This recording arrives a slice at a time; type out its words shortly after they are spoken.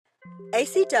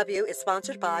ACW is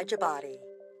sponsored by Jabati.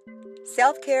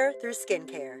 Self-care through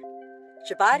skincare.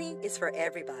 Jabati is for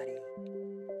everybody.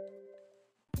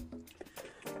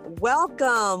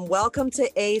 Welcome to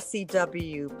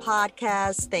ACW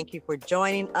Podcast. Thank you for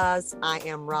joining us. I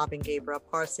am Robin Gabriel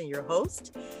Parson, your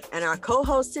host, and our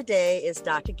co-host today is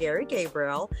Dr. Gary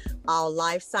Gabriel, our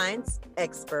life science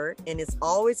expert, and it's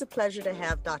always a pleasure to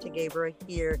have Dr. Gabriel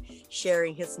here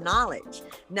sharing his knowledge.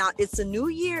 Now, it's a new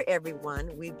year,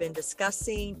 everyone. We've been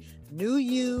discussing new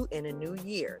you in a new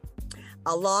year.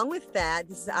 Along with that,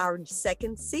 this is our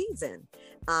second season.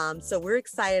 So we're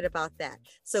excited about that.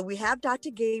 So we have Dr.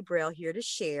 Gabriel here to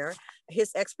share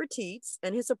his expertise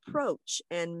and his approach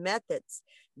and methods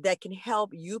that can help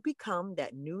you become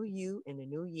that new you in the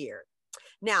new year.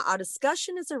 Now, our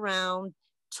discussion is around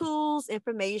tools,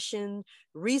 information,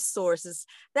 resources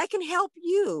that can help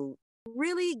you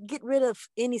really get rid of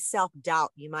any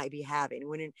self-doubt you might be having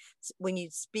when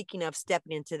you're speaking of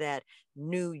stepping into that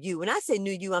new you. When I say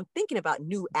new you, I'm thinking about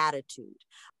new attitude.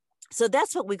 So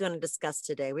that's what we're going to discuss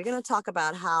today. We're going to talk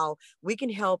about how we can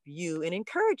help you and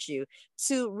encourage you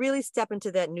to really step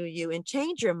into that new you and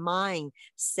change your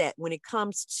mindset when it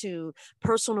comes to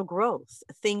personal growth,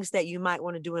 things that you might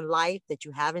want to do in life that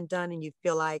you haven't done and you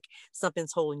feel like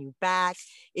something's holding you back.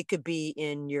 It could be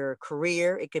in your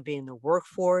career. It could be in the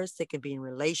workforce. It could be in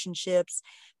relationships.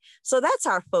 So that's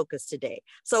our focus today.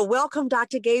 So welcome,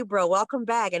 Dr. Gabriel. Welcome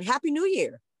back and Happy New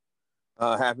Year.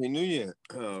 Happy New Year,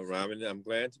 Robin. I'm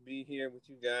glad to be here with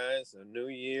you guys. A new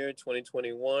year,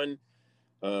 2021.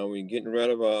 We're getting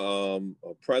rid of a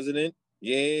president.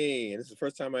 Yay. And this is the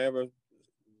first time I ever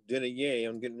did a yay.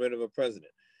 I'm getting rid of a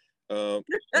president. And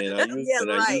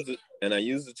I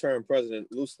use the term president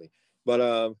loosely.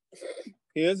 But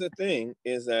here's the thing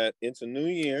is that it's a new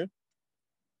year.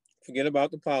 Forget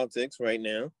about the politics right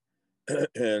now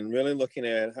and really looking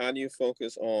at how do you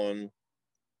focus on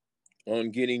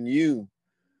getting you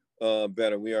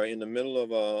better. We are in the middle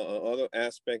of other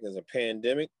aspect as a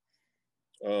pandemic.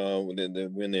 When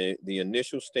the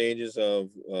initial stages of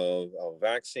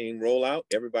vaccine rollout,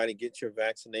 everybody get your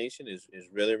vaccination is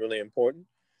really, really important.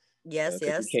 Yes.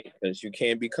 Because you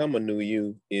can't become a new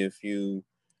you if you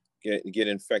get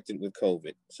infected with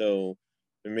COVID. So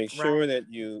to make sure that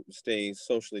you stay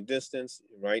socially distanced.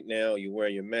 Right now, you wear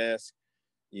your mask.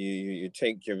 You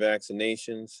take your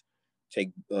vaccinations.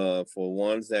 Take for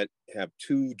ones that have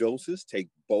 2 doses, take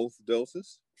both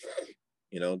doses.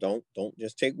 Don't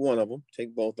just take one of them,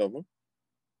 take both of them.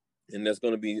 And there's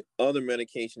going to be other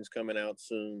medications coming out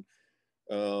soon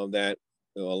that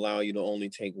will allow you to only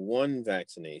take one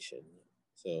vaccination.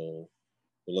 So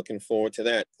we're looking forward to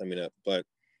that coming up. But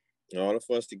in order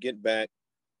for us to get back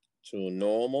to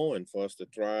normal and for us to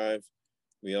thrive,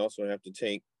 we also have to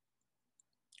take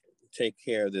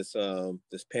care of this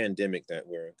pandemic that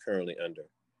we're currently under.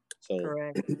 So,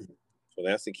 so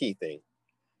that's the key thing.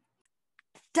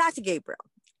 Dr. Gabriel,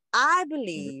 I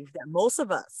believe that most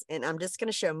of us, and I'm just going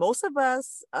to share, most of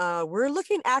us, we're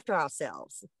looking after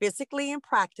ourselves physically and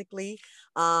practically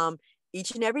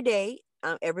each and every day.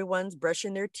 Everyone's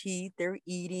brushing their teeth, they're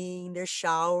eating, they're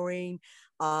showering,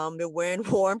 they're wearing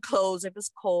warm clothes if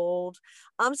it's cold.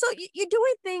 So you're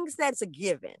doing things that's a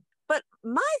given. But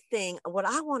my thing, what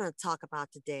I want to talk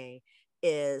about today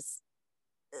is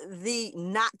the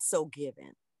not so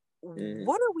given.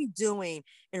 What are we doing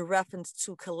in reference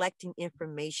to collecting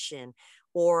information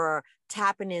or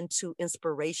tapping into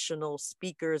inspirational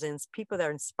speakers and people that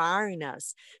are inspiring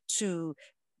us to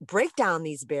break down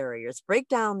these barriers, break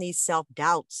down these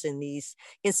self-doubts and these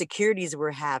insecurities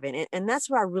we're having? And that's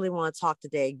what I really want to talk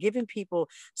today, giving people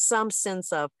some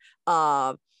sense of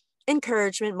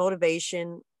encouragement,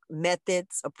 motivation,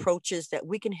 methods, approaches that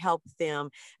we can help them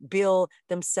build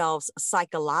themselves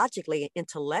psychologically and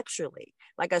intellectually.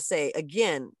 Like I say,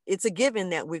 again, it's a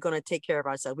given that we're going to take care of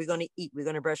ourselves. We're going to eat, we're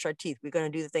going to brush our teeth, we're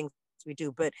going to do the things we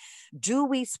do. But do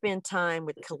we spend time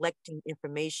with collecting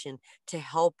information to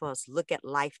help us look at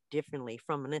life differently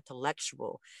from an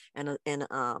intellectual and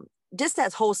just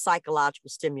that whole psychological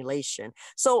stimulation?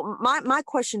 So my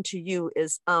question to you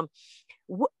is,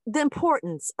 the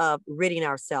importance of ridding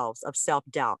ourselves of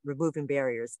self-doubt, removing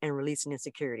barriers, and releasing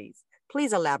insecurities.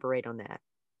 Please elaborate on that.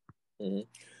 Mm-hmm.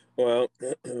 Well,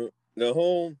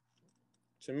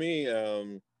 to me,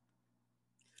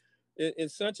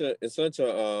 it's such a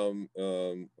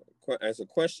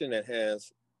question that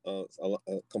has a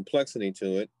complexity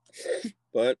to it,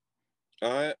 but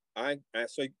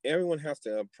so everyone has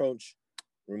to approach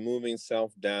removing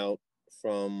self-doubt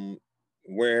from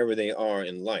wherever they are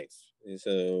in life.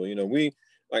 So,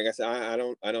 like I said, I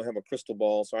don't have a crystal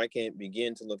ball, so I can't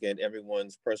begin to look at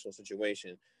everyone's personal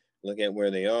situation. look at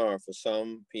where they are. For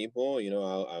some people,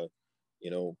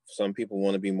 some people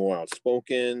want to be more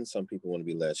outspoken. Some people want to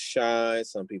be less shy.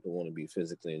 Some people want to be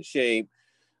physically in shape.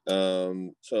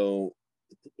 So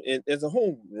there's a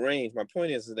whole range. My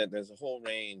point is that there's a whole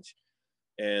range,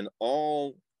 and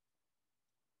all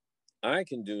I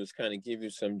can do is kind of give you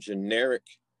some generic,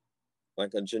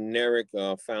 like a generic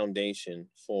foundation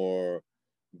for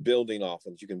building off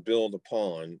of that you can build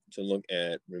upon to look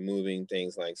at removing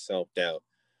things like self-doubt.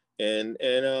 And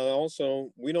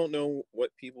also, we don't know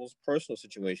what people's personal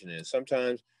situation is.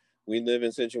 Sometimes we live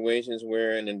in situations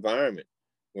where an environment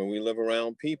where we live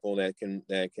around people that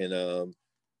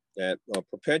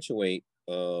perpetuate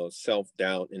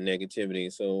self-doubt and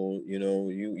negativity. So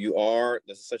you are,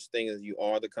 there's such thing as you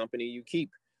are the company you keep.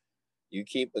 You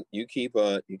keep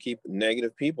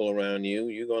negative people around you.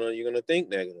 You're gonna think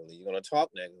negatively. You're gonna talk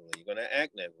negatively. You're gonna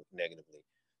act negatively.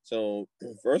 So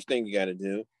first thing you got to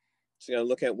do is you got to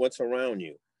look at what's around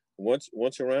you.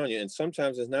 What's around you, and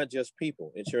sometimes it's not just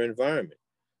people. It's your environment.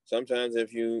 Sometimes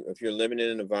if you're living in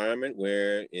an environment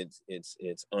where it's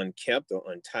unkept or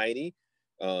untidy,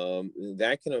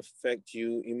 that can affect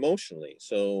you emotionally.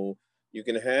 So you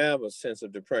can have a sense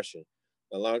of depression.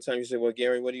 A lot of times you say, well,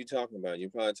 Gary, what are you talking about? You're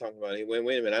probably talking about, hey, wait a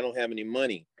minute, I don't have any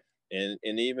money. And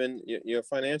even your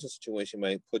financial situation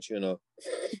might put you in a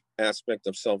aspect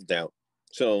of self-doubt.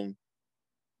 So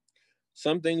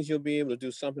some things you'll be able to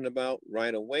do something about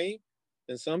right away,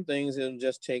 and some things it'll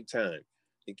just take time.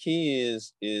 The key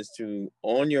is to,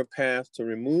 on your path to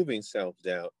removing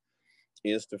self-doubt,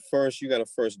 is to you got to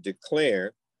first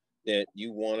declare that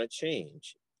you want to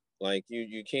change. Like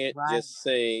you can't just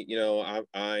say,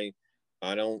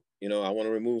 I don't, I want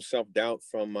to remove self-doubt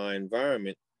from my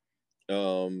environment.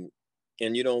 And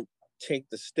you don't take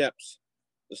the steps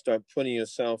to start putting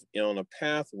yourself on a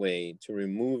pathway to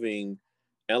removing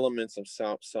elements of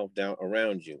self-doubt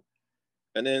around you.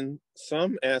 And then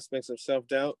some aspects of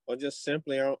self-doubt are just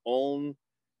simply our own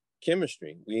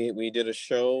chemistry. We did a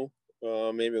show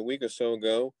maybe a week or so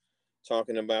ago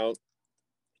talking about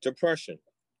depression,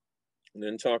 and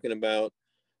then talking about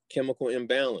chemical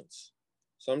imbalance.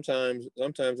 Sometimes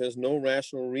there's no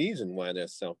rational reason why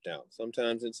there's self-doubt.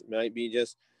 Sometimes it might be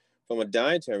just from a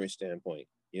dietary standpoint.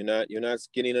 You're not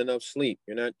getting enough sleep.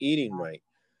 You're not eating right.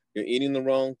 You're eating the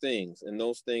wrong things, and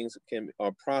those things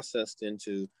are processed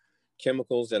into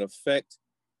chemicals that affect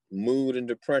mood and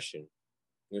depression,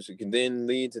 which can then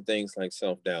lead to things like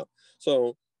self-doubt.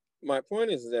 So my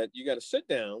point is that you got to sit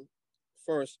down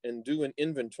first and do an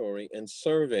inventory and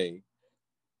survey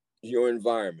your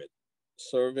environment.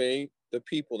 Survey the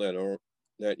people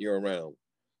that you're around.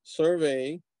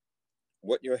 Survey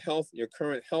what your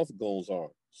current health goals are.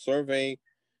 Survey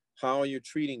how you're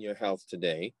treating your health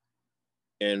today,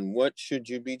 and what should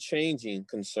you be changing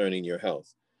concerning your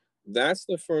health. That's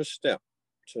the first step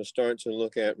to start to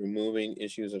look at removing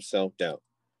issues of self-doubt.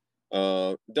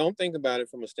 Don't think about it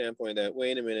from a standpoint that,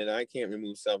 wait a minute, I can't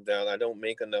remove self-doubt. I don't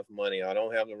make enough money. I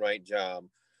don't have the right job.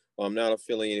 Or I'm not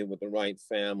affiliated with the right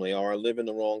family, or I live in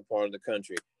the wrong part of the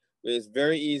country. It's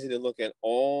very easy to look at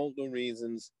all the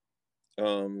reasons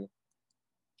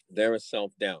there is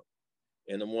self-doubt.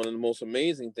 And one of the most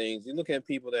amazing things, you look at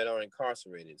people that are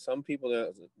incarcerated. Some people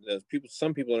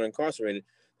are incarcerated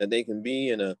that they can be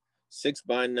in a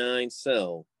 6x9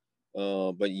 cell,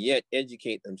 but yet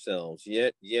educate themselves,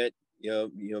 yet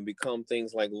become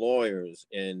things like lawyers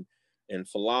and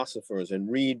philosophers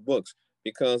and read books,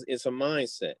 because it's a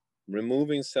mindset.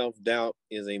 Removing self-doubt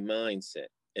is a mindset.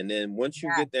 And then once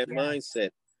you get that mindset,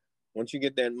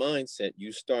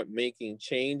 you start making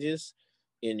changes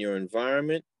in your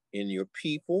environment, in your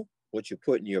people, what you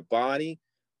put in your body.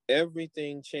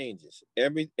 Everything changes.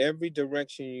 Every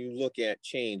direction you look at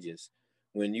changes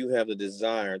when you have the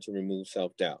desire to remove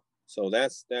self-doubt. So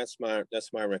that's my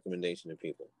recommendation to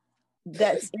people.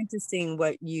 That's interesting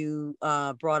what you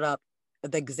brought up,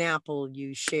 the example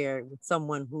you shared with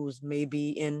someone who's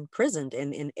maybe imprisoned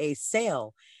in a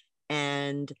cell,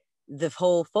 and the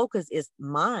whole focus is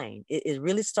mind. It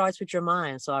really starts with your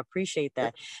mind. So I appreciate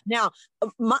that. Now,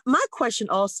 my question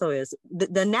also is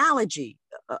the analogy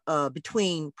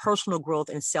between personal growth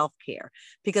and self-care,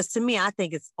 because to me, I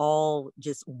think it's all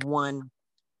just one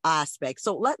aspect.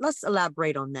 So let's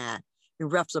elaborate on that in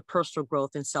reference of personal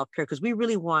growth and self-care, because we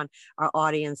really want our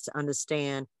audience to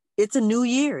understand it's a new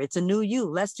year. It's a new you.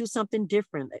 Let's do something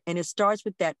different. And it starts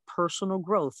with that personal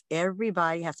growth.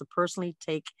 Everybody has to personally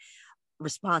take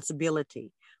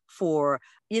responsibility for,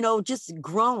 just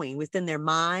growing within their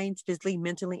minds, physically,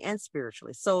 mentally, and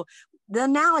spiritually. So the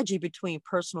analogy between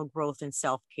personal growth and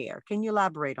self-care, can you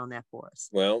elaborate on that for us?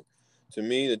 Well, to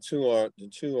me, the two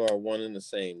are one and the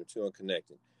same. The two are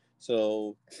connected.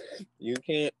 So you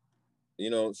can't,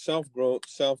 self-growth,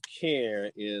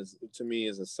 self-care is, to me,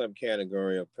 is a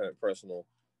subcategory of personal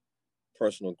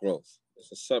growth.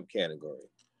 It's a subcategory.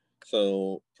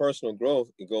 So personal growth,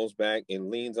 it goes back, it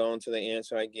leans on to the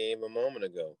answer I gave a moment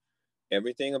ago.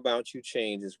 Everything about you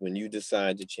changes when you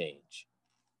decide to change.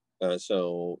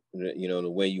 So,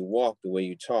 the way you walk, the way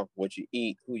you talk, what you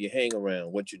eat, who you hang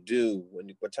around, what you do,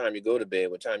 what time you go to bed,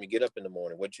 what time you get up in the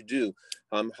morning, what you do,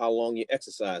 how long you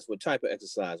exercise, what type of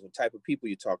exercise, what type of people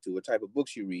you talk to, what type of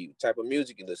books you read, what type of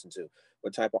music you listen to,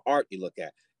 what type of art you look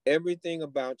at. Everything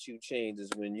about you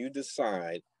changes when you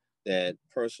decide that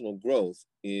personal growth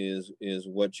is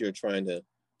what you're trying to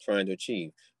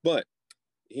achieve. But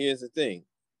here's the thing.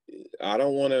 I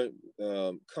don't want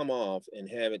to come off and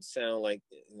have it sound like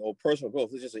personal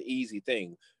growth is just an easy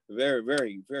thing. Very,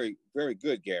 very, very, very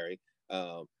good, Gary.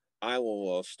 I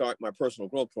will start my personal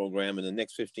growth program in the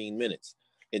next 15 minutes.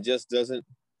 It just doesn't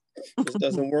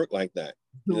work like that.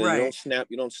 Right.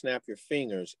 You don't snap your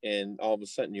fingers and all of a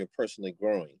sudden you're personally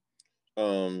growing.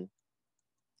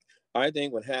 I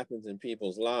think what happens in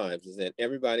people's lives is that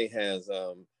everybody has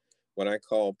what I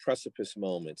call precipice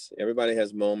moments. Everybody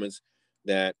has moments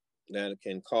that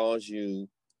can cause you,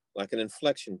 like an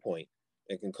inflection point.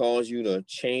 It can cause you to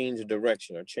change a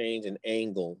direction or change an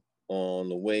angle on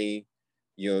the way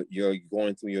you're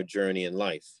going through your journey in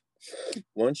life.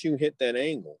 Once you hit that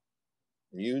angle,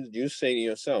 you say to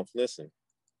yourself, listen,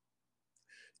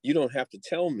 you don't have to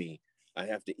tell me I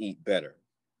have to eat better.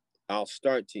 I'll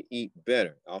start to eat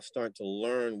better. I'll start to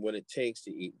learn what it takes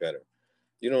to eat better.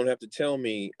 You don't have to tell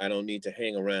me I don't need to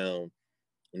hang around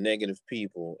negative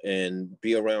people and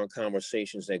be around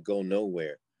conversations that go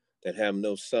nowhere, that have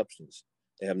no substance,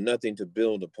 that have nothing to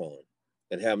build upon,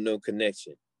 that have no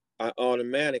connection. I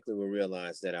automatically will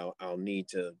realize that I'll need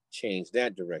to change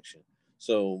that direction.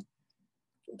 So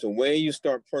the way you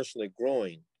start personally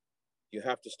growing, you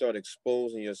have to start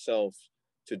exposing yourself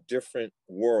to different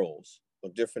worlds or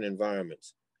different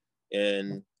environments.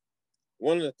 And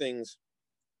one of the things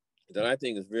that I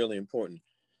think is really important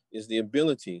is the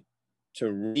ability to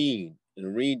read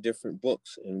and read different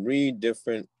books and read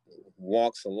different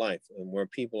walks of life and where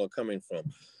people are coming from.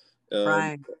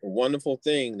 Right. A wonderful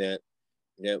thing that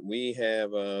we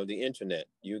have the internet.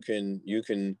 You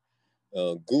can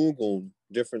Google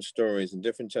different stories and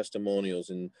different testimonials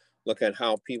and look at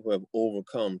how people have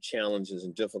overcome challenges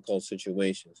and difficult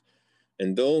situations.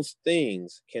 And those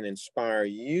things can inspire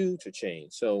you to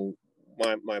change. So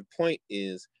my point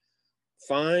is,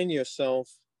 find yourself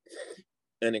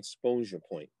an exposure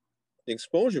point. The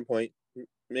exposure point you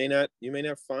may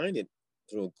not find it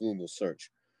through a Google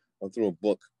search or through a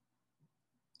book.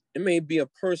 It may be a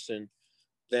person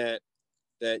that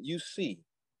you see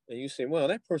and you say, well,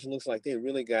 that person looks like they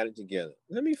really got it together.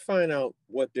 Let me find out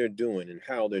what they're doing and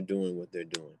how they're doing what they're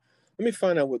doing. Let me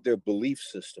find out what their belief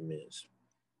system is.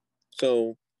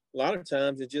 So a lot of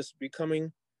times it's just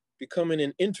becoming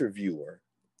an interviewer.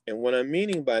 And what I'm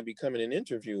meaning by becoming an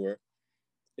interviewer,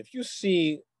 if you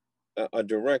see a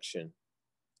direction,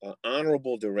 an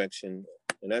honorable direction,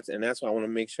 and that's why I want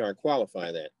to make sure I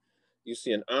qualify that. You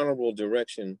see an honorable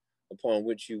direction upon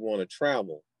which you want to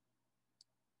travel.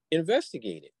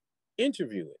 Investigate it,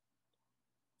 interview it,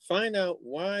 find out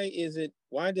why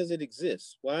does it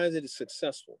exist? Why is it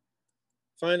successful?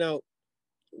 Find out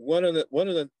what are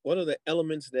the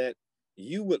elements that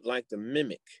you would like to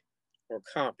mimic or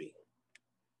copy.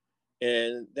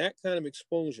 And that kind of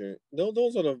exposure,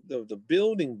 those are the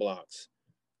building blocks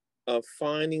of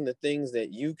finding the things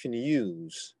that you can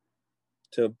use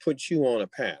to put you on a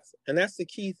path. And that's the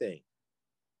key thing.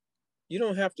 You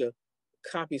don't have to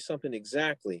copy something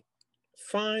exactly.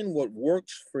 Find what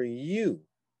works for you.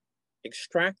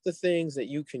 Extract the things that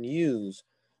you can use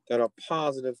that are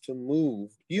positive to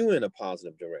move you in a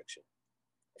positive direction.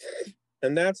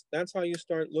 And that's how you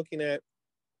start looking at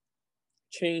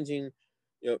changing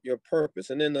your purpose.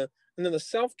 And then the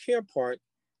self-care part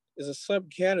is a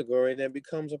subcategory that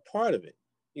becomes a part of it.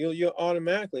 You'll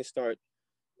automatically start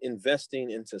investing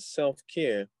into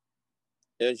self-care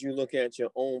as you look at your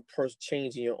own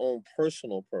changing your own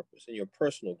personal purpose and your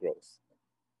personal growth.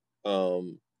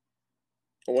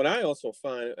 What I also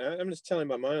find, I'm just telling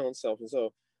about my own self, and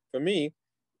so for me,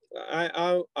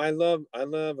 I love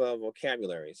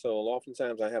vocabulary. So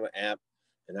oftentimes I have an app,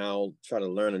 and I'll try to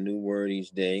learn a new word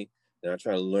each day, and I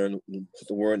try to put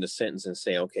the word in the sentence and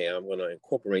say, okay, I'm going to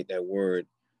incorporate that word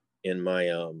in my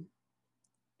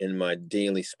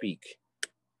daily speak.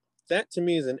 That to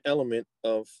me is an element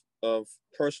of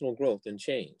personal growth and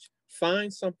change.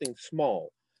 Find something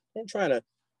small. Don't try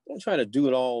to do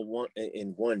it all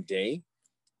in one day.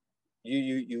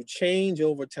 You change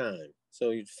over time. So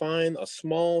you find a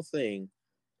small thing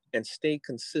and stay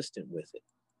consistent with it.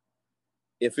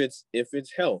 If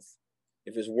it's health,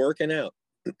 if it's working out,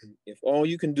 if all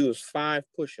you can do is 5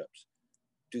 push-ups,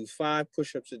 do 5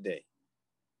 push-ups a day.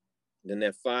 Then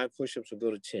that 5 push-ups will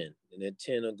go to 10, and that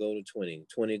 10 will go to 20,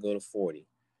 20 go to 40.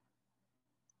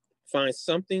 Find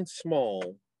something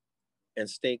small and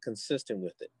stay consistent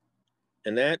with it.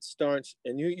 And that starts,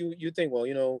 and you think, well,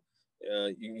 you're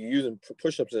using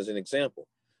push-ups as an example.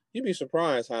 You'd be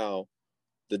surprised how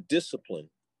the discipline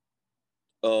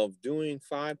of doing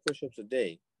 5 push-ups a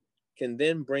day can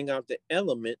then bring out the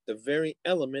very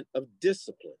element of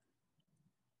discipline.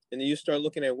 And then you start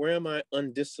looking at, where am I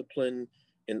undisciplined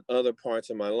in other parts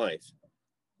of my life?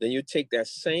 Then you take that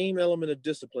same element of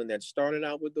discipline that started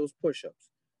out with those push-ups,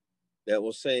 that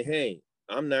will say, hey,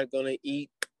 I'm not going to eat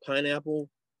pineapple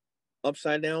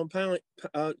upside down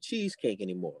cheesecake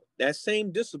anymore. That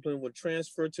same discipline will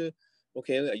transfer to,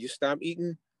 okay, you stop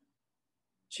eating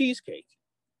cheesecake.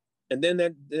 And then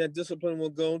that discipline will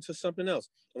go to something else.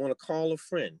 I want to call a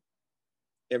friend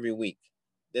every week.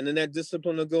 Then that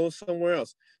discipline will go somewhere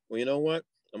else. Well, you know what?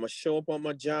 I'm going to show up on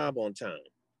my job on time.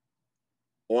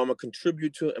 Or I'm going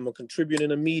to contribute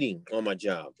in a meeting on my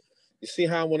job. You see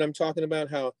how, what I'm talking about,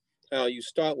 how you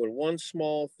start with one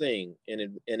small thing and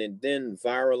it then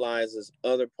viralizes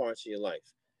other parts of your life.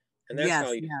 And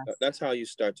that's how you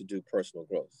start to do personal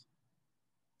growth.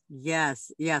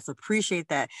 Yes, appreciate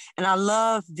that. And I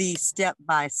love the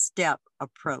step-by-step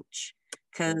approach,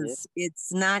 because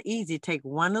it's not easy. Take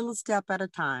one little step at a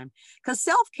time, because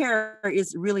self-care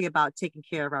is really about taking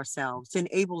care of ourselves to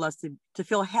enable us to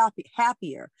feel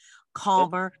happier,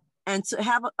 calmer, and to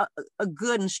have a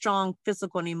good and strong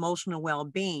physical and emotional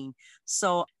well-being.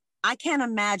 So I can't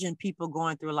imagine people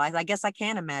going through life. I guess I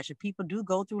can imagine people do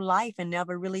go through life and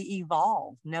never really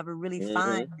evolve, never really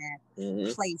find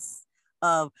that place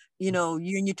of, you're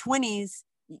in your 20s,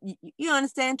 you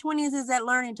understand, 20s is that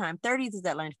learning time, 30s is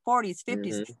that learning, 40s,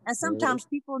 50s. And sometimes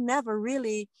people never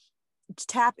really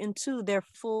tap into their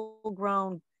full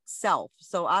grown self.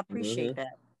 So I appreciate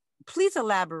that. Please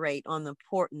elaborate on the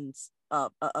importance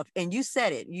of, and you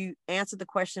said it, you answered the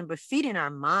question, but feeding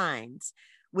our minds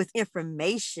with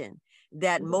information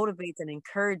that motivates and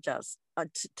encourages us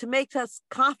to make us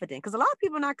confident. Because a lot of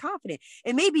people are not confident.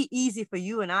 It may be easy for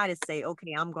you and I to say,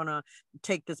 okay, I'm going to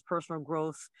take this personal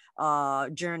growth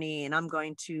journey, and I'm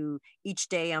going to, each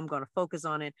day I'm going to focus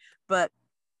on it. But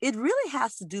it really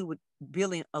has to do with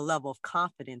building a level of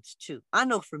confidence too. I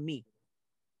know for me,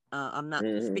 I'm not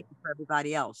speaking for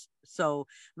everybody else. So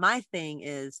my thing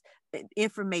is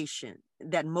information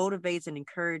that motivates and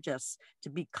encourages us to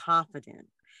be confident.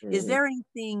 Is there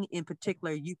anything in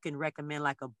particular you can recommend,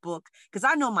 like a book? Because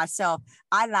I know myself,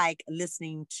 I like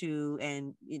listening to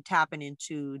and tapping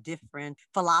into different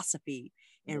philosophy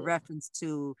in reference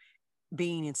to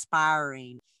being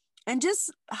inspiring, and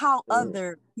just how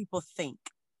other people think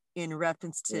in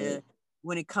reference to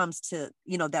when it comes to,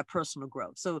 that personal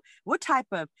growth. So what type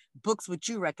of books would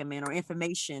you recommend, or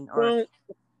information? Or well,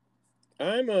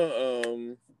 I'm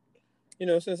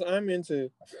since I'm into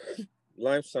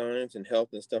life science and health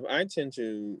and stuff, I tend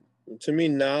to me,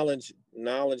 knowledge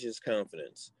is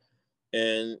confidence.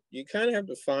 And you kind of have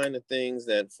to find the things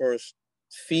that first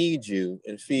feed you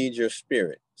and feed your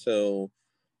spirit. So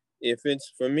if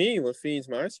it's, for me, what feeds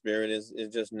my spirit is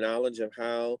just knowledge of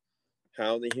how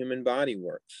the human body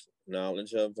works,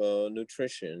 knowledge of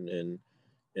nutrition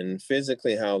and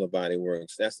physically how the body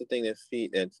works. That's the thing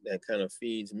that kind of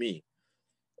feeds me.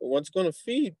 What's going to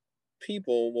feed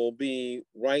people will be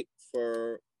right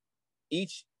for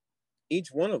each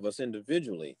one of us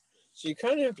individually. So you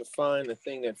kind of have to find the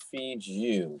thing that feeds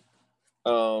you.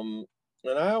 And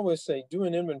I always say, do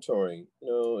an inventory.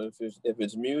 If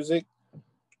it's music,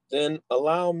 then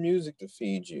allow music to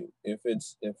feed you. If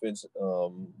it's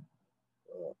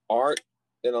art,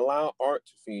 then allow art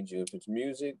to feed you. If it's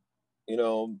music,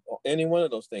 any one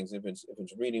of those things. If it's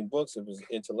reading books, if it's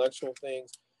intellectual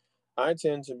things, I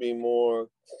tend to be more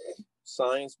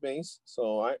science-based.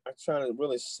 So I try to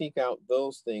really seek out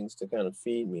those things to kind of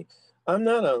feed me. I'm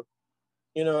not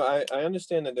I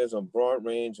understand that there's a broad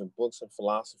range of books and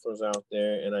philosophers out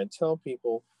there. And I tell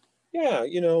people,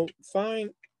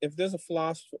 find, if there's a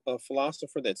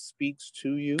philosopher that speaks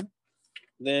to you,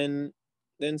 then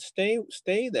stay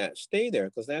there,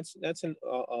 because that's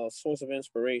a source of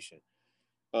inspiration.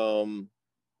 I'm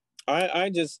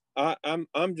just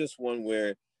one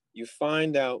where you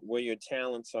find out where your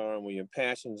talents are and where your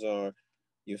passions are.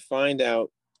 You find out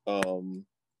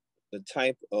the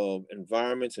type of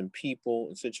environments and people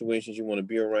and situations you want to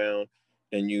be around,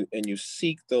 and you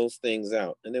seek those things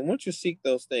out. And then once you seek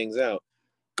those things out,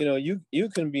 you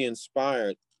can be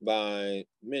inspired by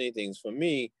many things. For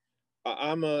me,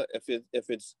 I'm a if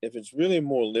it's really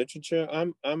more literature,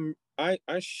 I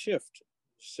shift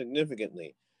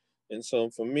significantly, and so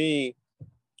for me,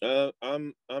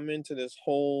 I'm into this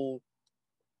whole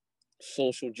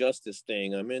social justice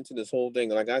thing. I'm into this whole thing.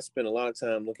 Like I spend a lot of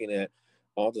time looking at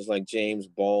authors like James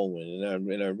Baldwin,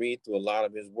 and I read through a lot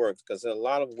of his works because a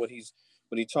lot of what he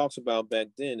talks about back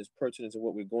then is pertinent to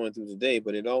what we're going through today.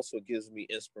 But it also gives me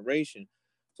inspiration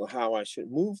for how I should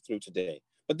move through today.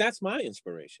 But that's my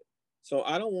inspiration. So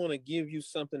I don't want to give you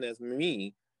something that's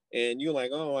me, and you're like,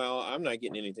 oh well, I'm not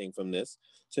getting anything from this.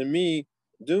 To me,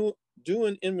 do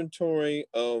an inventory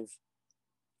of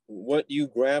what you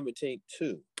gravitate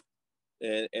to,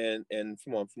 and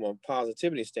from a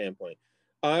positivity standpoint,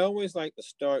 I always like to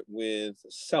start with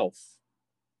self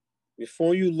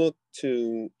before you look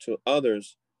to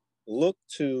others. Look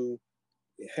to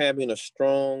having a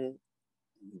strong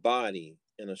body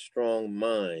and a strong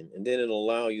mind, and then it'll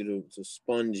allow you to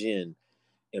sponge in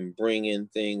and bring in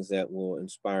things that will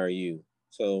inspire you.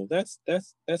 So that's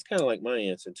kind of like my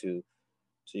answer to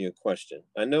your question.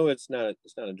 I know it's not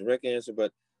a direct answer,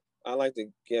 but I like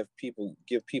to give people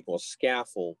a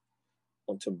scaffold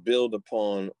to build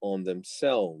upon on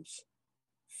themselves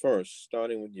first,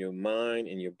 starting with your mind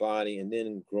and your body, and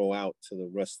then grow out to the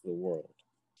rest of the world.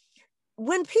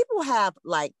 When people have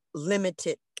like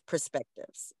limited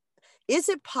perspectives, is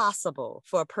it possible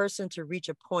for a person to reach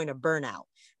a point of burnout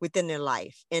within their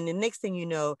life? And the next thing you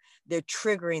know, they're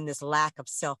triggering this lack of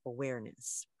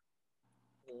self-awareness.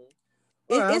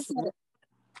 Well,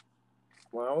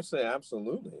 well, I would say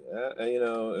absolutely.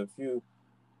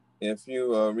 If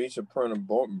you reach a point of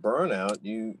burnout,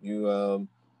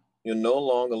 you're no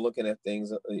longer looking at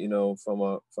things, from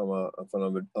a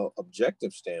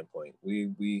objective standpoint.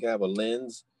 We have a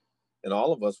lens, and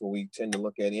all of us, where we tend to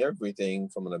look at everything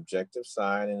from an objective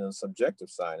side and a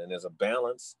subjective side, and there's a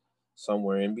balance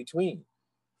somewhere in between.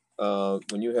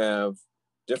 When you have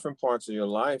different parts of your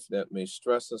life that may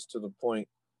stress us to the point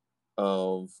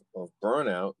of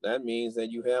burnout, that means that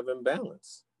you have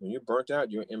imbalance. When you're burnt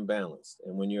out, you're imbalanced,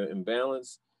 and when you're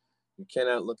imbalanced, you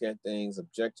cannot look at things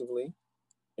objectively,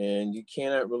 and you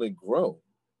cannot really grow.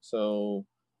 So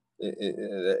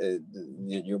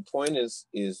your point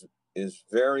is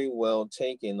very well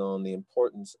taken on the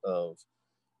importance of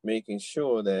making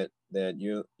sure that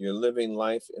you're living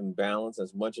life in balance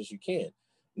as much as you can.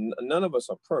 None of us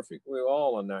are perfect. We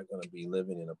all are not going to be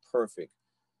living in a perfect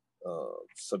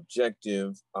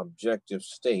subjective, objective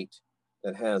state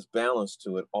that has balance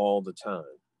to it all the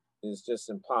time. It's just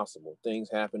impossible. Things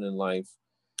happen in life.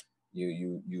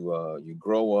 You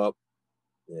grow up.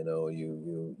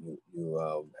 You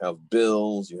have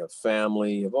bills. You have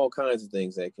family. You have all kinds of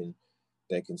things that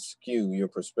can skew your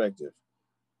perspective.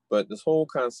 But this whole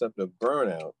concept of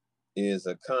burnout is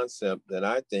a concept that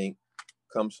I think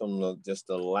comes from just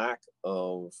the lack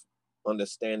of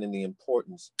understanding the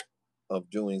importance of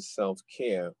doing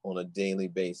self-care on a daily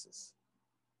basis.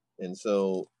 And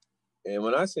so, and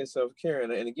when I say self-care,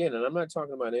 and again, and I'm not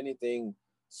talking about anything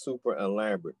super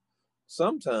elaborate,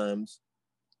 sometimes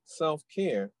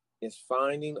self-care is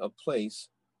finding a place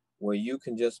where you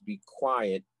can just be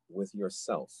quiet with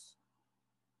yourself.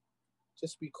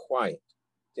 Just be quiet.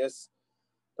 Just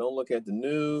don't look at the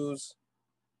news.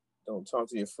 Don't talk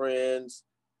to your friends.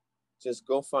 Just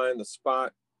go find a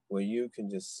spot where you can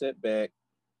just sit back,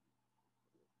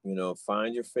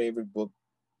 find your favorite book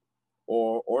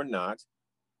or not,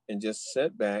 and just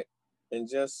sit back and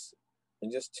just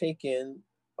take in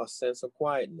a sense of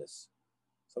quietness.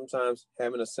 Sometimes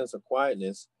having a sense of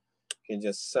quietness can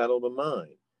just settle the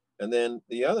mind. And then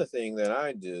the other thing that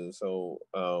I do,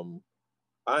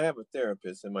 I have a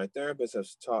therapist, and my therapist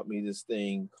has taught me this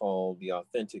thing called the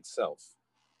authentic self.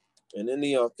 And in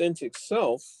the authentic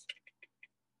self,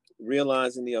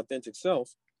 realizing the authentic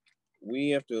self,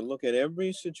 we have to look at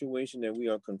every situation that we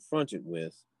are confronted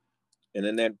with. And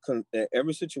in that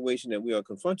every situation that we are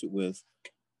confronted with,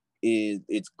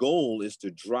 its goal is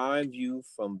to drive you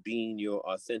from being your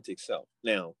authentic self.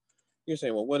 Now, you're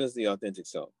saying, well, what is the authentic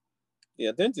self? The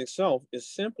authentic self is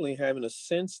simply having a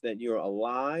sense that you're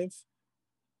alive,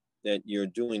 that you're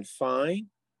doing fine,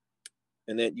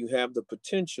 and that you have the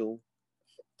potential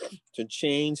to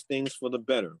change things for the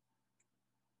better.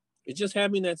 It's just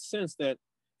having that sense that,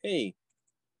 hey,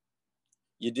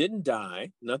 you didn't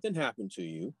die, nothing happened to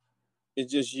you.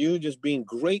 It's just you just being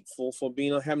grateful for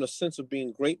having a sense of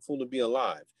being grateful to be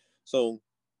alive. So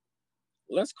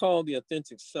let's call the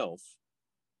authentic self.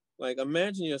 Like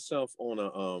imagine yourself you're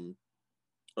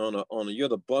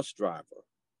the bus driver,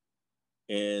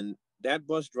 and that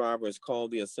bus driver is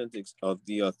called the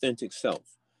authentic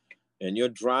self. and you're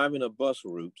driving a bus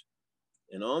route,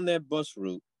 and on that bus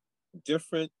route,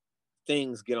 different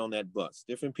things get on that bus.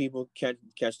 Different people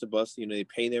catch the bus. You know, they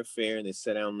pay their fare and they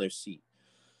sit down in their seat.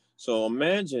 So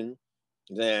imagine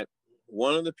that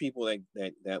one of the people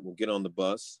that will get on the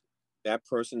bus, that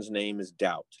person's name is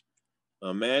doubt.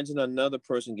 Imagine another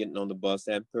person getting on the bus.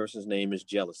 That person's name is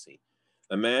jealousy.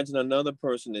 Imagine another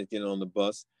person that's getting on the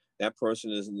bus. That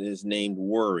person is named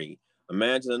worry.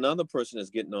 Imagine another person that's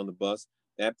getting on the bus.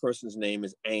 That person's name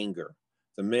is anger.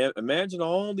 So imagine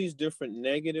all these different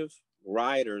negative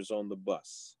riders on the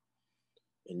bus,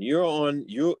 and you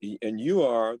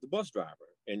are the bus driver,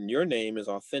 and your name is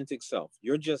authentic self.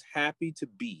 You're just happy to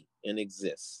be and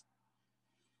exist.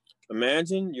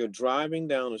 Imagine you're driving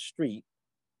down a street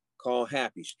called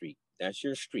Happy Street. That's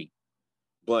your street.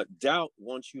 But doubt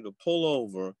wants you to pull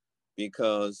over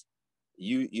because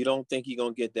you don't think you're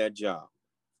going to get that job.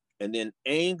 And then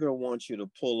anger wants you to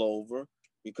pull over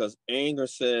because anger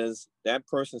says that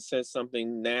person said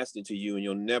something nasty to you and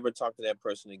you'll never talk to that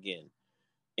person again.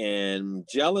 And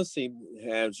jealousy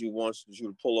wants you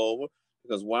to pull over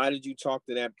because why did you talk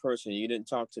to that person? You didn't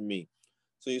talk to me.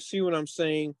 So you see what I'm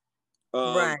saying?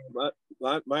 Right.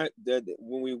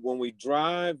 When we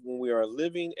drive, when we are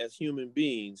living as human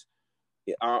beings,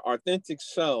 our authentic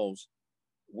selves,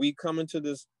 we come into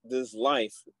this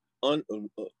life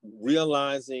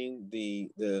realizing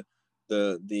the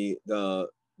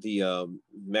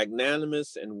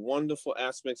magnanimous and wonderful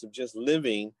aspects of just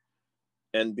living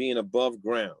and being above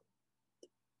ground.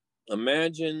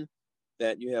 Imagine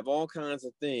that you have all kinds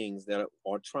of things that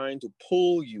are trying to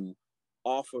pull you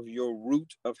off of your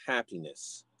route of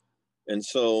happiness. And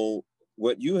so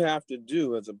what you have to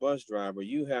do as a bus driver,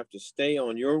 you have to stay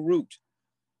on your route.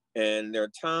 And there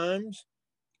are times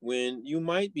when you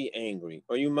might be angry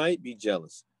or you might be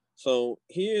jealous. So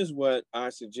here's what I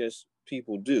suggest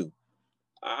people do.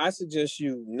 I suggest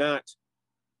you not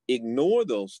ignore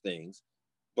those things,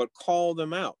 but call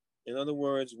them out. In other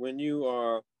words, when you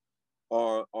are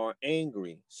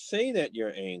angry, say that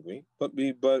you're angry, but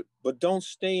don't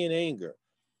stay in anger.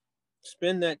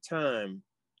 Spend that time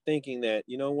thinking that,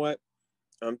 you know what,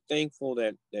 I'm thankful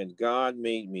that God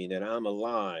made me, that I'm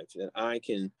alive, that I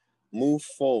can move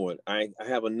forward. I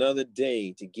have another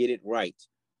day to get it right.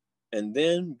 And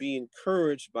then be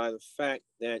encouraged by the fact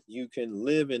that you can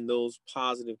live in those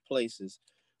positive places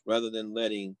rather than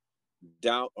letting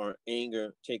doubt or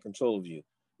anger take control of you.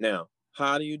 Now,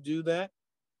 how do you do that?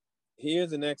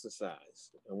 Here's an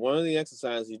exercise. And one of the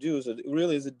exercises you do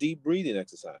is a deep breathing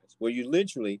exercise where you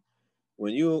literally,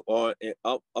 when you are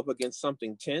up against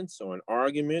something tense or an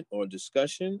argument or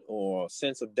discussion or a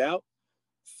sense of doubt,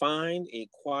 find a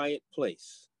quiet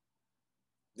place.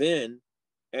 Then,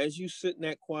 as you sit in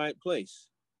that quiet place,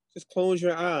 just close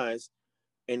your eyes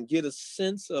and get a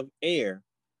sense of air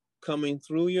coming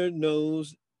through your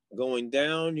nose, going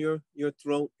down your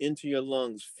throat into your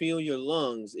lungs. Feel your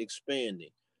lungs expanding.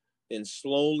 And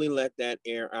slowly let that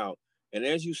air out. And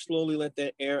as you slowly let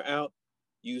that air out,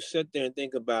 you sit there and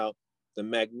think about the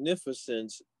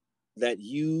magnificence that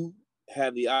you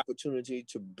have the opportunity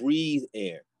to breathe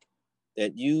air,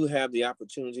 that you have the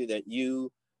opportunity that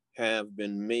you have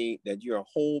been made, that you're a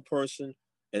whole person,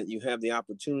 and you have the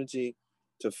opportunity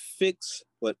to fix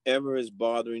whatever is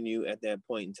bothering you at that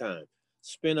point in time.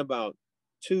 Spend about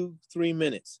 2-3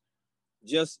 minutes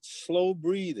just slow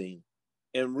breathing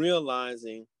and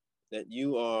realizing that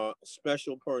you are a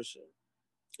special person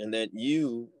and that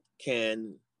you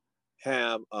can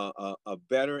have a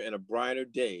better and a brighter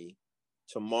day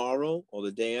tomorrow or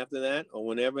the day after that or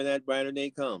whenever that brighter day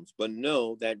comes. But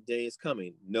know that day is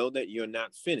coming. Know that you're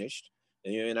not finished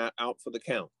and you're not out for the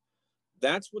count.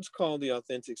 That's what's called the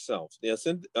authentic self.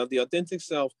 The authentic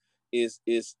self is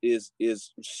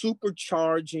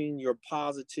supercharging your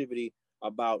positivity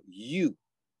about you,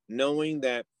 knowing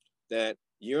that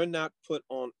you're not put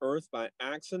on earth by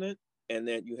accident and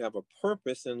that you have a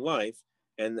purpose in life,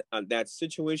 and that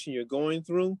situation you're going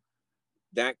through,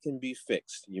 that can be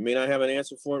fixed. You may not have an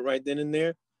answer for it right then and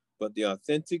there, but the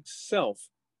authentic self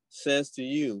says to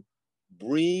you,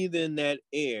 breathe in that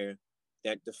air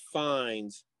that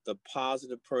defines the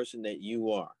positive person that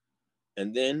you are.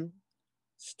 And then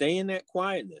stay in that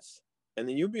quietness. And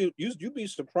then you'll be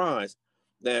surprised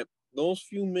that those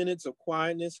few minutes of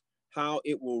quietness, how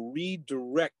it will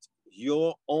redirect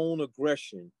your own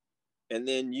aggression. And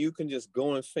then you can just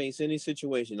go and face any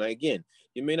situation. Now, again,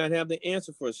 you may not have the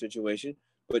answer for a situation,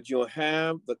 but you'll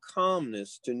have the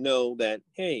calmness to know that,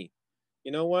 hey,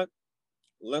 you know what?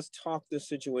 Let's talk this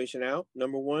situation out.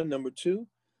 Number one. Number two,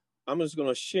 I'm just going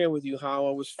to share with you how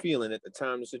I was feeling at the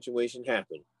time the situation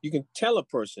happened. You can tell a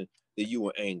person that you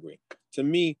were angry. To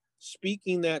me,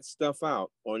 speaking that stuff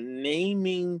out or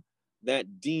naming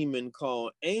that demon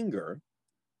called anger,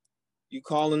 you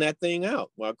calling that thing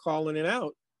out. While calling it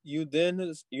out, you're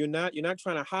not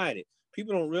trying to hide it.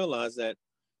 People don't realize that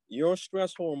your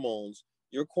stress hormones,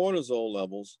 your cortisol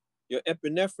levels, your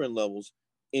epinephrine levels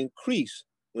increase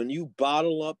when you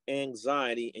bottle up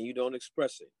anxiety and you don't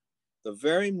express it. The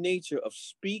very nature of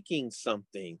speaking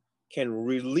something can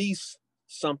release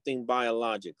something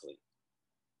biologically.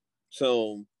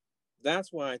 So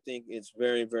that's why I think it's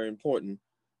very, very important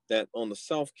that on the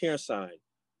self-care side,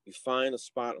 you find a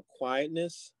spot of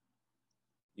quietness.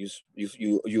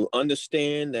 You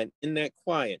understand that in that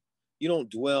quiet, you don't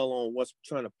dwell on what's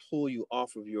trying to pull you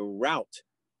off of your route.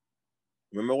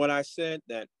 Remember what I said,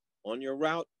 that on your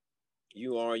route,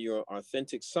 you are your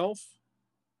authentic self,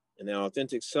 and that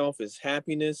authentic self is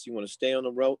happiness. You want to stay on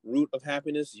the route of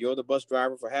happiness. You're the bus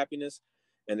driver for happiness,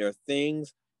 and there are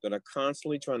things that are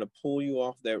constantly trying to pull you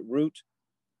off that route.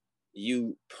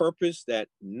 You purpose that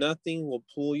nothing will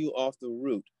pull you off the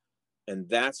route. And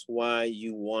that's why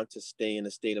you want to stay in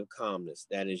a state of calmness.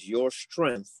 That is your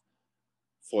strength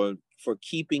for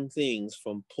keeping things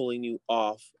from pulling you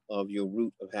off of your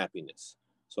route of happiness.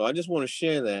 So I just want to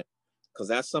share that because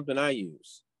that's something I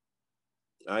use.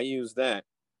 I use that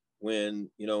when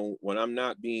I'm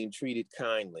not being treated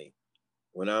kindly,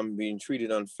 when I'm being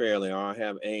treated unfairly, or I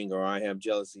have anger, or I have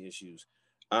jealousy issues.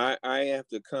 I have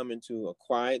to come into a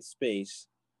quiet space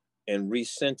and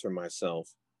recenter myself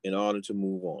in order to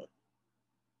move on.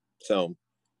 So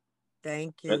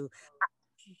thank you.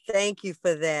 Thank you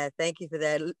for that. Thank you for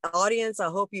that. Audience, I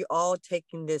hope you all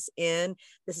taking this in.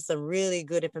 This is some really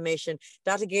good information.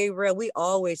 Dr. Gabriel, we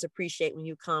always appreciate when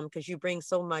you come because you bring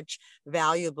so much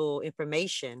valuable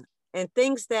information and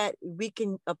things that we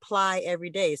can apply every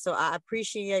day. So I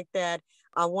appreciate that.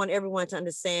 I want everyone to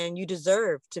understand you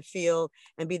deserve to feel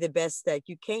and be the best that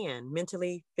you can,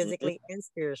 mentally, physically, and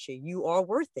spiritually. You are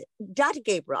worth it. Dr.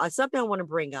 Gabriel, something I want to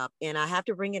bring up, and I have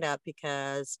to bring it up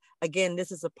because, again,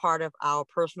 this is a part of our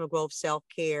personal growth,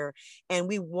 self-care, and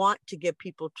we want to give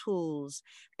people tools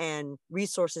and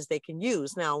resources they can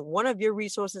use. Now, one of your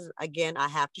resources, again, I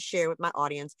have to share with my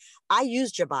audience. I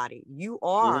use Jabati. You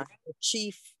are the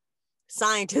chief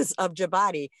scientist of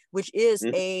Jabati, which is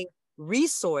a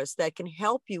resource that can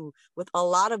help you with a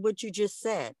lot of what you just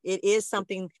said. It is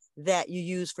something that you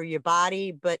use for your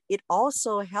body, but it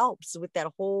also helps with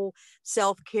that whole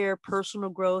self-care, personal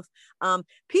growth.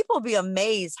 People be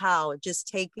amazed how just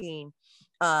taking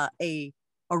a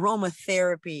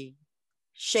aromatherapy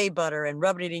shea butter and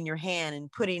rubbing it in your hand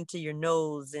and putting it into your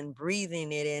nose and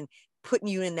breathing it and putting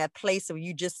you in that place of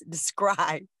you just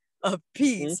described of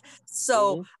peace.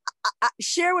 So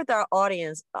share with our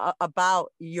audience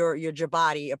about your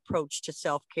Jabati approach to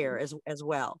self-care as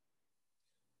well.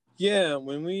 Yeah,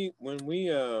 when we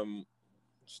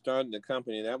started the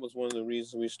company, that was one of the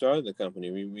reasons we started the company.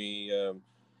 We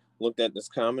looked at this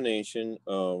combination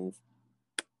of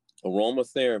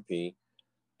aromatherapy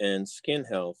and skin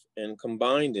health and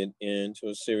combined it into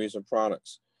a series of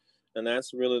products. And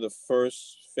that's really the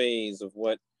first phase of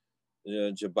what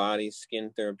Jabati Skin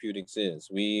Therapeutics is.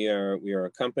 We are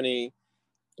a company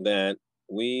that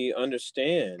we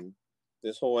understand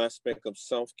this whole aspect of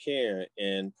self-care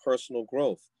and personal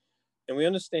growth. And we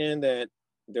understand that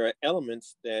there are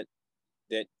elements that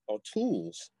are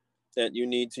tools that you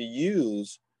need to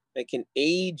use that can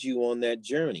aid you on that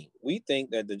journey. We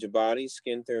think that the Jabati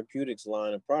Skin Therapeutics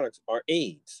line of products are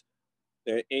aids.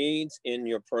 They're aids in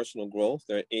your personal growth.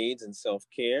 They're aids in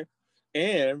self-care.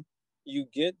 And you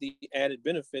get the added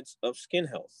benefits of skin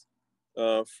health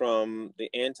from the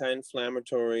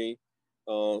anti-inflammatory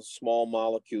small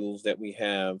molecules that we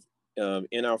have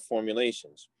in our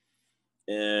formulations.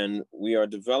 And we are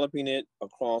developing it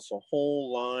across a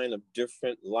whole line of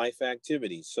different life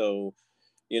activities. So,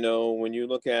 when you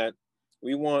look at,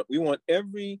 we want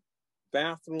every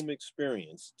bathroom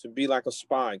experience to be like a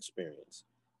spa experience.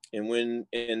 And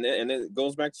it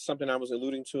goes back to something I was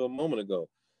alluding to a moment ago,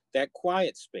 that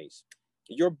quiet space.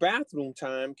 Your bathroom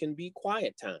time can be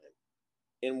quiet time.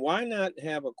 And why not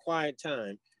have a quiet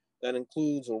time that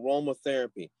includes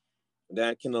aromatherapy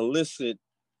that can elicit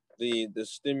the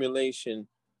stimulation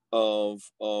of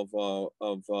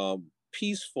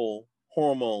peaceful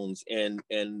hormones and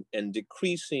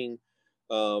decreasing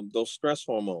those stress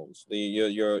hormones,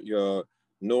 your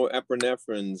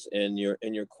norepinephrines and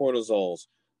your cortisols.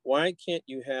 Why can't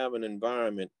you have an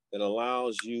environment that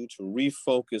allows you to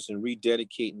refocus and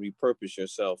rededicate and repurpose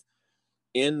yourself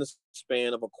in the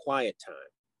span of a quiet time?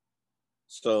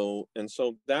 So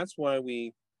that's why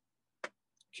we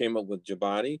came up with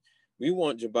Jabati. We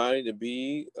want Jabati to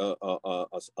be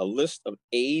a list of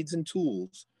aids and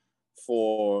tools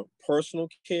for personal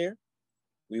care.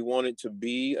 We want it to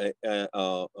be a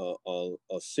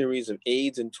series of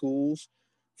aids and tools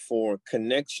for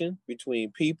connection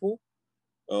between people,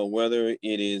 whether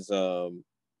it is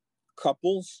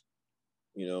couples,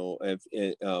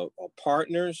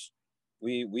 partners.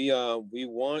 We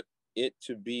want it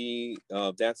to be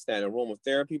that's that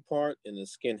aromatherapy part and the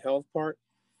skin health part,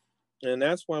 and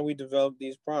that's why we developed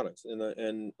these products.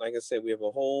 And like I said, we have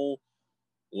a whole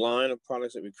line of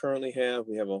products that we currently have.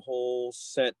 We have a whole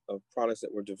set of products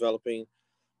that we're developing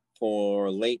for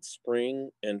late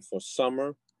spring and for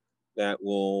summer that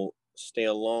will stay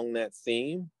along that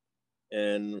theme.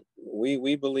 And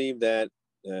we believe that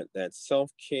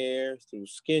self-care through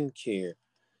skin care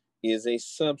is a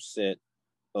subset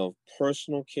of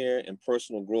personal care and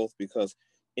personal growth, because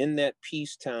in that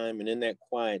peace time and in that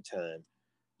quiet time,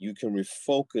 you can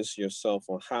refocus yourself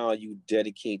on how you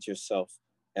dedicate yourself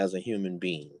as a human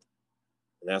being.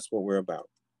 And that's what we're about.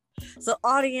 So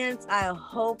audience, I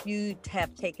hope you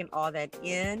have taken all that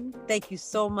in. Thank you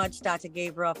so much, Dr.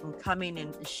 Gabriel, for coming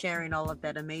and sharing all of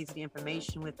that amazing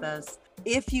information with us.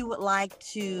 If you would like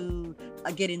to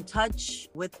get in touch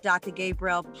with Dr.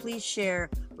 Gabriel, please share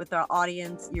with our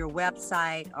audience your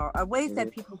website or ways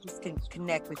that people just can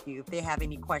connect with you if they have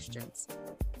any questions.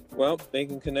 Well, they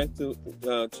can connect to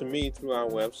me through our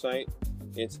website.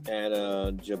 It's at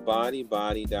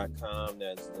jabodybody.com.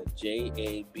 That's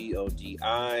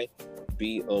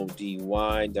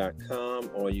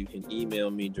JABODIBODY.com. Or you can email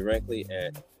me directly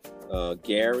at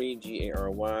Gary,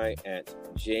 Gary, at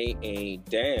JA-BODI.com.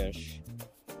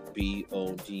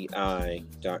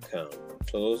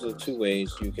 So those are the two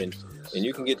ways you can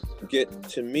get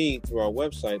to me through our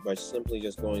website by simply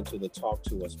just going to the Talk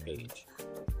to Us page.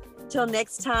 Till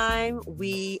next time,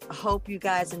 we hope you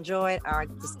guys enjoyed our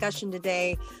discussion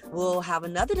today. We'll have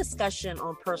another discussion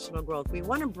on personal growth. We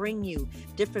want to bring you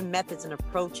different methods and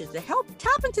approaches to help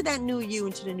tap into that new you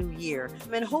into the new year,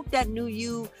 and hope that new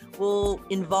you will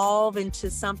evolve into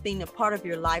something, a part of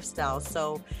your lifestyle.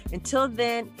 So until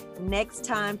then, next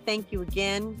time, thank you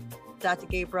again, Dr.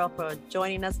 Gabriel, for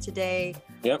joining us today.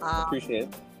 Yep, appreciate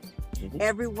it.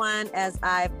 Everyone, as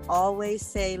I've always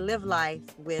say, live life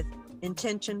with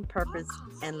intention, purpose,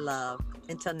 and love.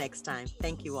 Until next time,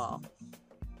 thank you all.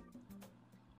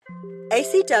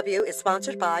 ACW is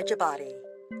sponsored by Jabody.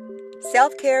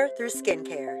 Self-care through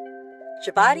skincare.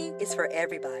 Jabody is for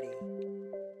everybody.